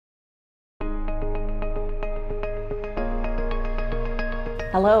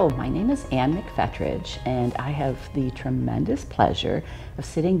Hello, my name is Ann McFetridge, and I have the tremendous pleasure of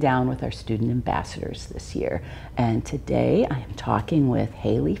sitting down with our student ambassadors this year. And today I am talking with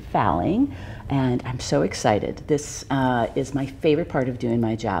Haley Fallang, and I'm so excited. This is my favorite part of doing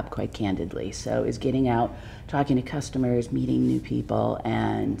my job, quite candidly. So is getting out, talking to customers, meeting new people,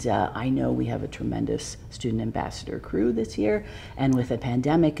 and I know we have a tremendous student ambassador crew this year, and with a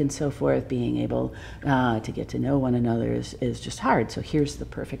pandemic and so forth, being able to get to know one another is just hard. So here's the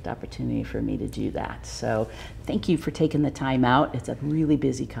perfect opportunity for me to do that. So thank you for taking the time out. It's a really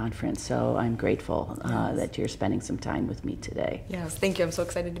busy conference, so I'm grateful that you're spending some time with me today. Yes, thank you. I'm so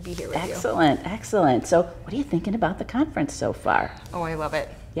excited to be here with you. Excellent, excellent. So what are you thinking about the conference so far? Oh, I love it.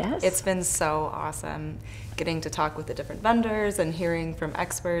 Yes? It's been so awesome getting to talk with the different vendors and hearing from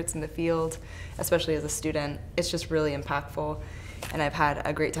experts in the field, especially as a student. It's just really impactful. And I've had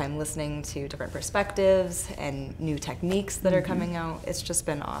a great time listening to different perspectives and new techniques that are coming out. It's just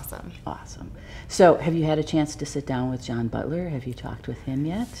been awesome. Awesome. So have you had a chance to sit down with John Butler? Have you talked with him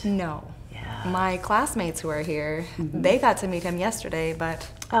yet? No. Yeah. My classmates who are here, they got to meet him yesterday, but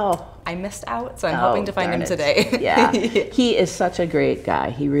I missed out, so I'm hoping to find him today. Yeah, he is such a great guy.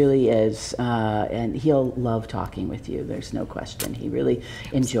 He really is, and he'll love talking with you. There's no question. He really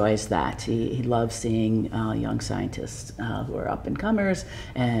enjoys that. He loves seeing young scientists who are up and comers,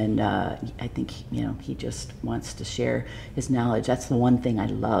 and I think he just wants to share his knowledge. That's the one thing I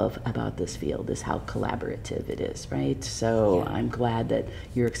love about this field is how collaborative it is, right? So I'm glad that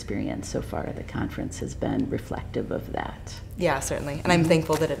your experience so far at the conference has been reflective of that. Yeah, certainly. And I'm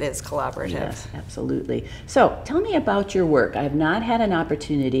thankful that it is collaborative. Yes, absolutely. So tell me about your work. I have not had an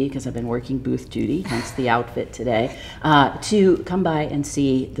opportunity, because I've been working booth duty, hence the outfit today, to come by and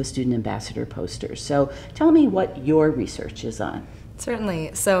see the student ambassador posters. So tell me what your research is on.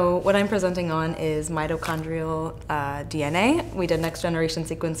 Certainly. So what I'm presenting on is mitochondrial DNA. We did next generation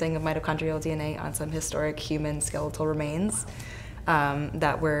sequencing of mitochondrial DNA on some historic human skeletal remains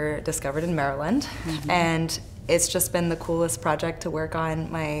that were discovered in Maryland. And it's just been the coolest project to work on.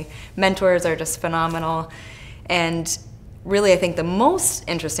 My mentors are just phenomenal. And really, I think the most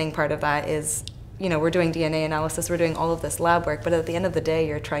interesting part of that is, we're doing DNA analysis, we're doing all of this lab work, but at the end of the day,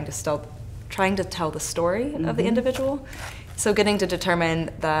 you're trying to tell the story of the individual. So getting to determine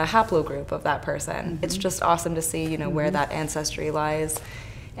the haplogroup of that person, it's just awesome to see, where that ancestry lies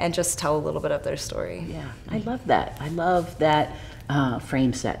and just tell a little bit of their story. Yeah, I love that. I love that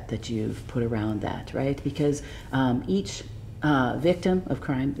frame set that you've put around that, right? Because each victim of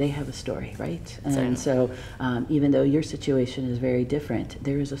crime, they have a story, right? And so even though your situation is very different,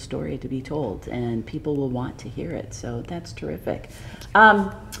 there is a story to be told, and people will want to hear it. So that's terrific.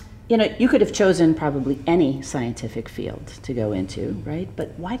 You could have chosen probably any scientific field to go into, right?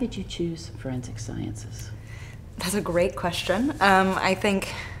 But why did you choose forensic sciences? That's a great question. I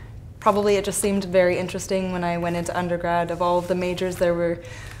think probably it just seemed very interesting when I went into undergrad. Of all of the majors there were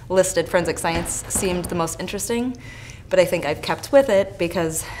listed, forensic science seemed the most interesting. But I think I've kept with it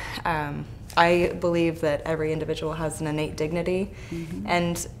because I believe that every individual has an innate dignity.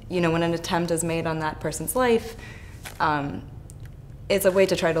 And when an attempt is made on that person's life, it's a way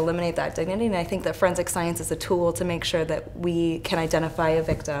to try to eliminate that dignity, and I think that forensic science is a tool to make sure that we can identify a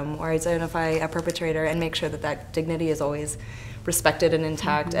victim or identify a perpetrator and make sure that that dignity is always respected and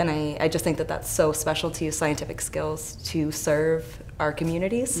intact. And I just think that that's so special to use scientific skills to serve our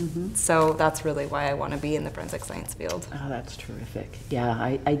communities. So that's really why I want to be in the forensic science field. Oh, that's terrific.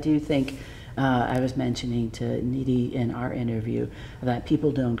 Yeah, I do think I was mentioning to Nidhi in our interview that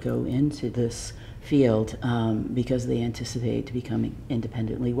people don't go into this field because they anticipate becoming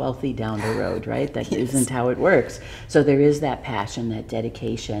independently wealthy down the road, right? That isn't how it works. So there is that passion, that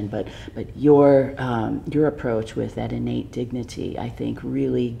dedication, but your approach with that innate dignity, I think,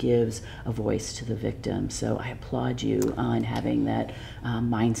 really gives a voice to the victim. So I applaud you on having that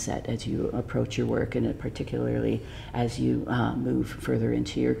mindset as you approach your work, and particularly as you move further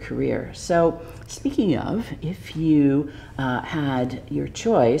into your career. So speaking of, if you had your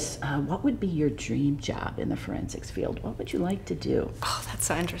choice, what would be your dream job in the forensics field? What would you like to do? Oh, that's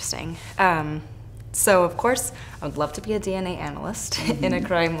so interesting. So of course, I would love to be a DNA analyst in a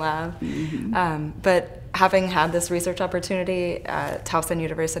crime lab. But having had this research opportunity at Towson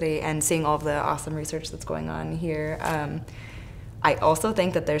University and seeing all of the awesome research that's going on here, I also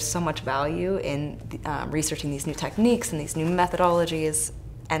think that there's so much value in researching these new techniques and these new methodologies.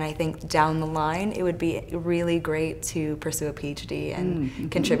 And I think down the line, it would be really great to pursue a PhD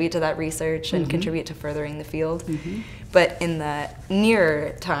and contribute to that research and contribute to furthering the field. But in the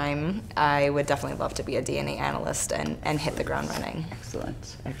near time, I would definitely love to be a DNA analyst and hit the ground running.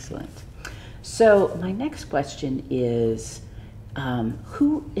 Excellent, excellent. So my next question is,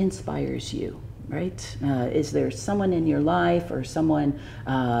 who inspires you? Right? Is there someone in your life or someone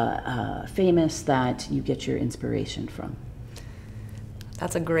famous that you get your inspiration from?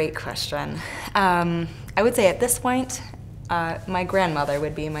 That's a great question. I would say at this point, my grandmother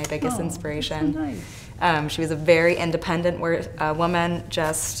would be my biggest inspiration. That's so nice. She was a very independent woman,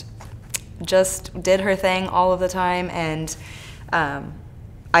 just did her thing all of the time, and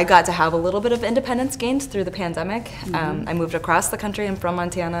I got to have a little bit of independence gained through the pandemic. I moved across the country. I'm from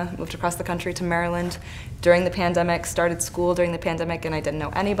Montana. Moved across the country to Maryland during the pandemic, started school during the pandemic, and I didn't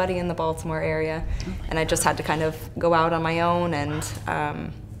know anybody in the Baltimore area. And I just had to kind of go out on my own,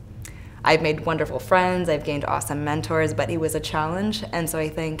 and I've made wonderful friends. I've gained awesome mentors, but it was a challenge. And so I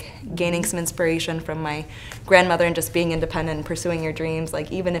think gaining some inspiration from my grandmother and just being independent and pursuing your dreams,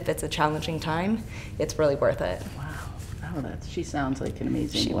 like even if it's a challenging time, it's really worth it. Wow. Oh, she sounds like an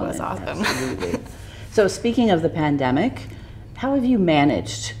amazing woman. She was awesome. Absolutely. So speaking of the pandemic, how have you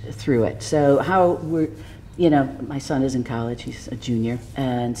managed through it? So how were, my son is in college, he's a junior,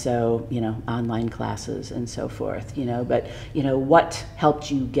 and so, online classes and so forth, but, what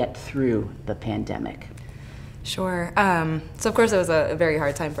helped you get through the pandemic? Sure. So of course it was a very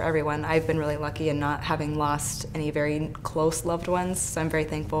hard time for everyone. I've been really lucky in not having lost any very close loved ones, so I'm very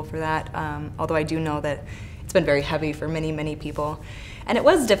thankful for that, although I do know that it's been very heavy for many, many people. And it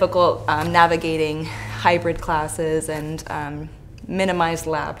was difficult navigating hybrid classes and minimized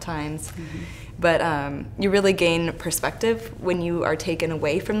lab times. But you really gain perspective when you are taken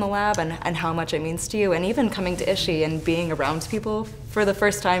away from the lab and how much it means to you. And even coming to ISHI and being around people for the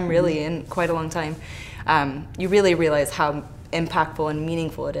first time really in quite a long time, you really realize how impactful and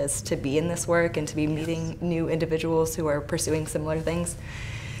meaningful it is to be in this work and to be meeting new individuals who are pursuing similar things.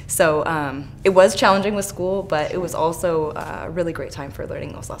 So it was challenging with school, but it was also a really great time for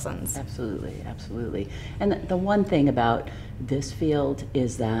learning those lessons. Absolutely, absolutely. And the one thing about this field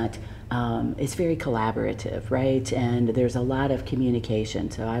is that it's very collaborative, right? And there's a lot of communication.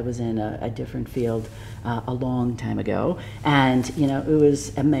 So I was in a different field a long time ago, and it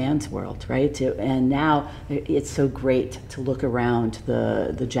was a man's world, right? And now it's so great to look around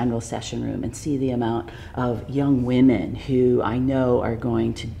the general session room and see the amount of young women who I know are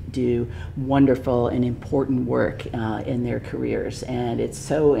going to do wonderful and important work in their careers. And it's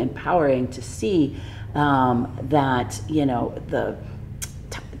so empowering to see that, the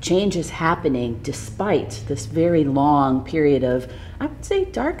change is happening despite this very long period of, I would say,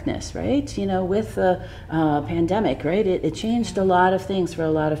 darkness, right? With the pandemic, right? It changed a lot of things for a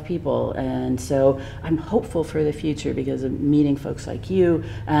lot of people. And so I'm hopeful for the future because of meeting folks like you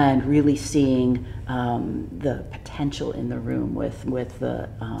and really seeing the potential in the room with the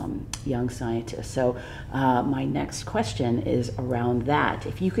young scientists. So my next question is around that.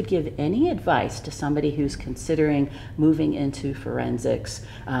 If you could give any advice to somebody who's considering moving into forensics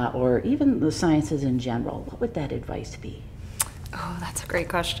or even the sciences in general, what would that advice be? Oh, that's a great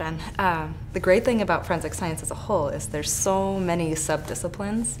question. The great thing about forensic science as a whole is there's so many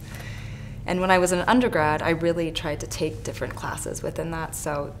subdisciplines. And when I was an undergrad, I really tried to take different classes within that.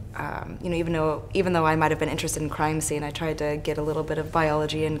 So, even though I might have been interested in crime scene, I tried to get a little bit of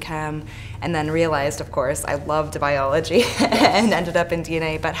biology and chem, and then realized, of course, I loved biology and ended up in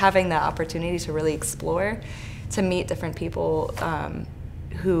DNA. But having that opportunity to really explore, to meet different people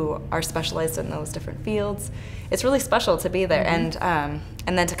who are specialized in those different fields, it's really special to be there. And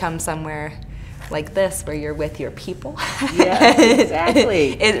then to come somewhere like this where you're with your people. Yeah,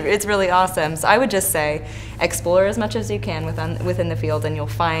 exactly. It's really awesome. So I would just say explore as much as you can within the field, and you'll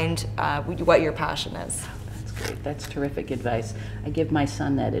find what your passion is. That's great. That's terrific advice. I give my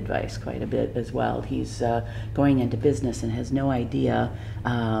son that advice quite a bit as well. He's going into business and has no idea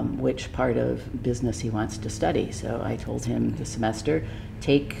which part of business he wants to study. So I told him this semester,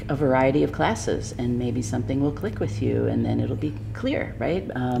 take a variety of classes and maybe something will click with you and then it'll be clear, right?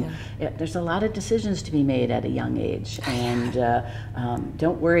 There's a lot of decisions to be made at a young age, and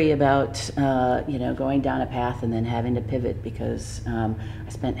don't worry about going down a path and then having to pivot, because I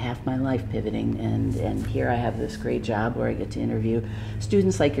spent half my life pivoting, and here I have this great job where I get to interview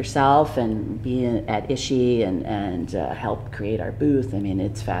students like yourself and be at ISHI and help create our booth. I mean,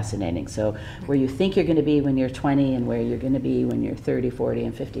 it's fascinating. So where you think you're going to be when you're 20 and where you're going to be when you're 30, 40,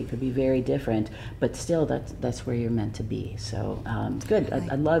 and 50 could be very different, but still that's where you're meant to be. So good.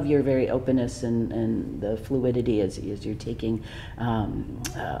 I love your very openness and the fluidity as you're taking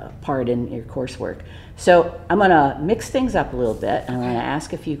part in your coursework. So I'm going to mix things up a little bit. I'm going to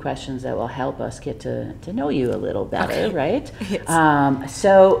ask a few questions that will help us get to know you a little better, right? Yes.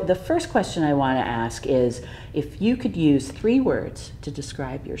 So the first question I want to ask is, if you could use 3 words to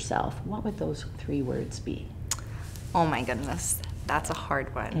describe yourself, what would those 3 words be? Oh my goodness, that's a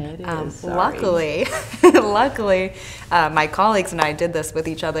hard one. It is, sorry. Luckily, my colleagues and I did this with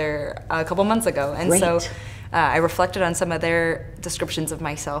each other a couple months ago, and Great. so I reflected on some of their descriptions of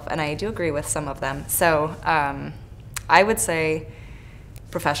myself, and I do agree with some of them. So I would say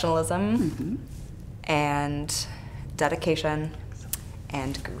professionalism and dedication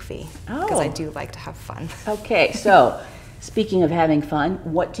and goofy, because I do like to have fun. Okay, so speaking of having fun,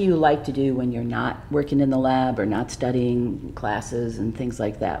 what do you like to do when you're not working in the lab or not studying classes and things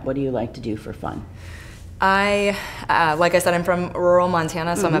like that? What do you like to do for fun? Like I said, I'm from rural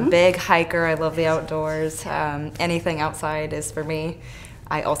Montana, so I'm a big hiker. I love the outdoors. Anything outside is for me.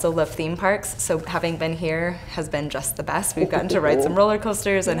 I also love theme parks, so having been here has been just the best. We've gotten to ride some roller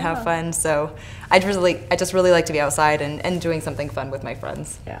coasters and have fun, so I just really like to be outside and doing something fun with my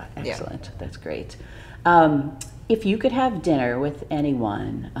friends. Yeah, excellent. Yeah. That's great. If you could have dinner with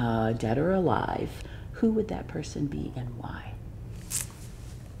anyone, dead or alive, who would that person be and why?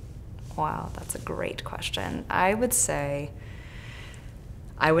 Wow, that's a great question. I would say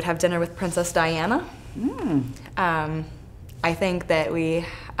I would have dinner with Princess Diana. I think that we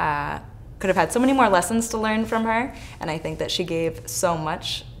could have had so many more lessons to learn from her, and I think that she gave so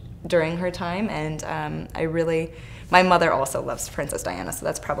much during her time, and my mother also loves Princess Diana, so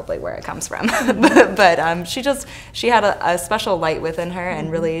that's probably where it comes from. but she had a special light within her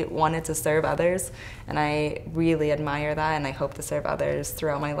and really wanted to serve others, and I really admire that, and I hope to serve others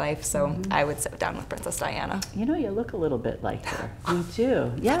throughout my life, so I would sit down with Princess Diana. You know, you look a little bit like her. You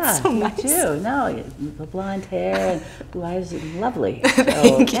do. Yeah, so you nice. do. No, the blonde hair and blue eyes, lovely.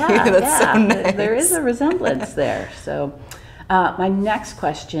 Thank you. That's so nice. There is a resemblance there. So my next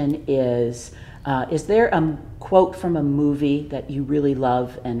question is there a quote from a movie that you really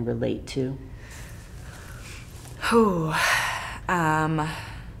love and relate to? Oh my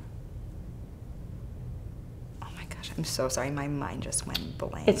gosh, I'm so sorry. My mind just went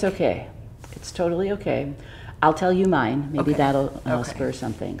blank. It's okay. It's totally okay. I'll tell you mine. Maybe that'll spur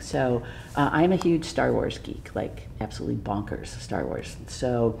something. So I'm a huge Star Wars geek, like absolutely bonkers Star Wars.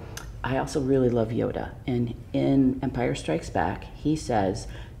 So I also really love Yoda. And in Empire Strikes Back, he says,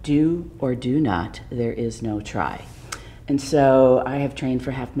 "Do or do not, there is no try." And so I have trained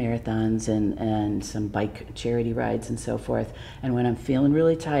for half marathons and some bike charity rides and so forth. And when I'm feeling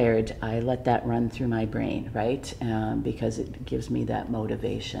really tired, I let that run through my brain, right? Because it gives me that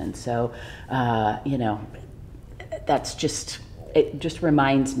motivation. So, it just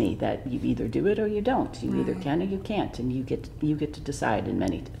reminds me that you either do it or you don't. You either can or you can't, and you get to decide in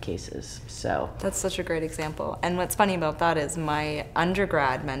many cases. So that's such a great example. And what's funny about that is my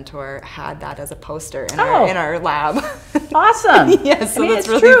undergrad mentor had that as a poster in our lab. Awesome. Yes, so that's it's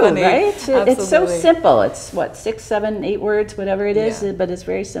really true, funny. Right? It's so simple. It's what, 6, 7, 8 words, whatever it is, but it's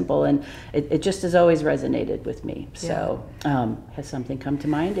very simple, and it just has always resonated with me. So has something come to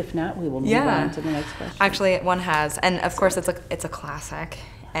mind? If not, we will move on to the next question. Actually, one has, and of course it's a classic,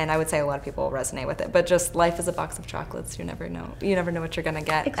 and I would say a lot of people resonate with it, but just life is a box of chocolates. You never know what you're gonna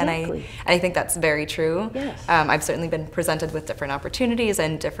get. Exactly. And I think that's very true. Yes. I've certainly been presented with different opportunities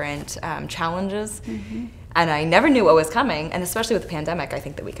and different challenges, and I never knew what was coming, and especially with the pandemic, I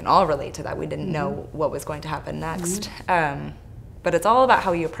think that we can all relate to that. We didn't know what was going to happen next. But it's all about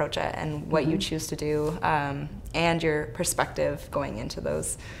how you approach it and what you choose to do, and your perspective going into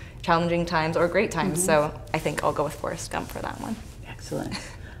those challenging times or great times. So I think I'll go with Forrest Gump for that one. Excellent.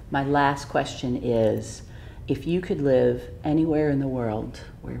 My last question is, if you could live anywhere in the world,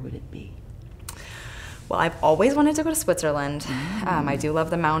 where would it be? Well, I've always wanted to go to Switzerland. I do love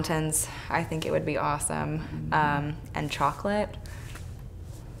the mountains. I think it would be awesome. And chocolate,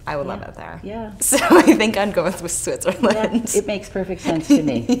 I would love it there. Yeah. So I think I'd go with Switzerland. Yeah, it makes perfect sense to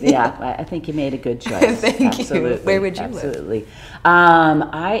me. I think you made a good choice. Thank you. Where would you live? Absolutely.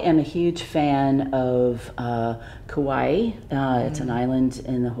 I am a huge fan of Kauai. It's an island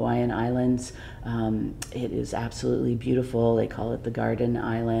in the Hawaiian Islands. It is absolutely beautiful. They call it the Garden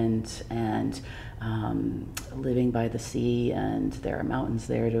Island, and living by the sea, and there are mountains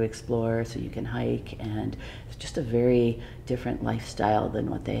there to explore, so you can hike, and it's just a very different lifestyle than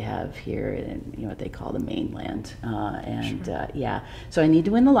what they have here in what they call the mainland. So I need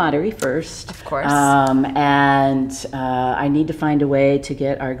to win the lottery first, of course, and I need to find a way to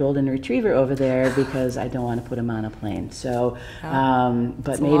get our golden retriever over there because I don't want to put him on a plane. So,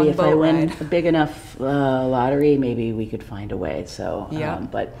 but maybe if I win a big enough lottery, maybe we could find a way. So,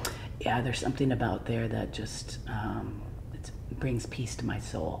 but. Yeah, there's something about there that just it brings peace to my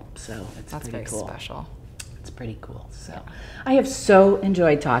soul. So that's pretty cool. That's very special. It's pretty cool. So I have so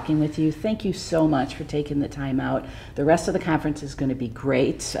enjoyed talking with you. Thank you so much for taking the time out. The rest of the conference is going to be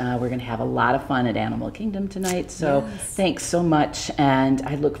great. We're going to have a lot of fun at Animal Kingdom tonight. So thanks so much. And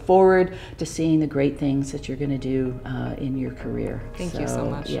I look forward to seeing the great things that you're going to do in your career. Thank you so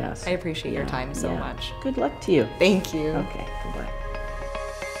much. Yes. I appreciate your time so much. Good luck to you. Thank you. Okay. Bye-bye.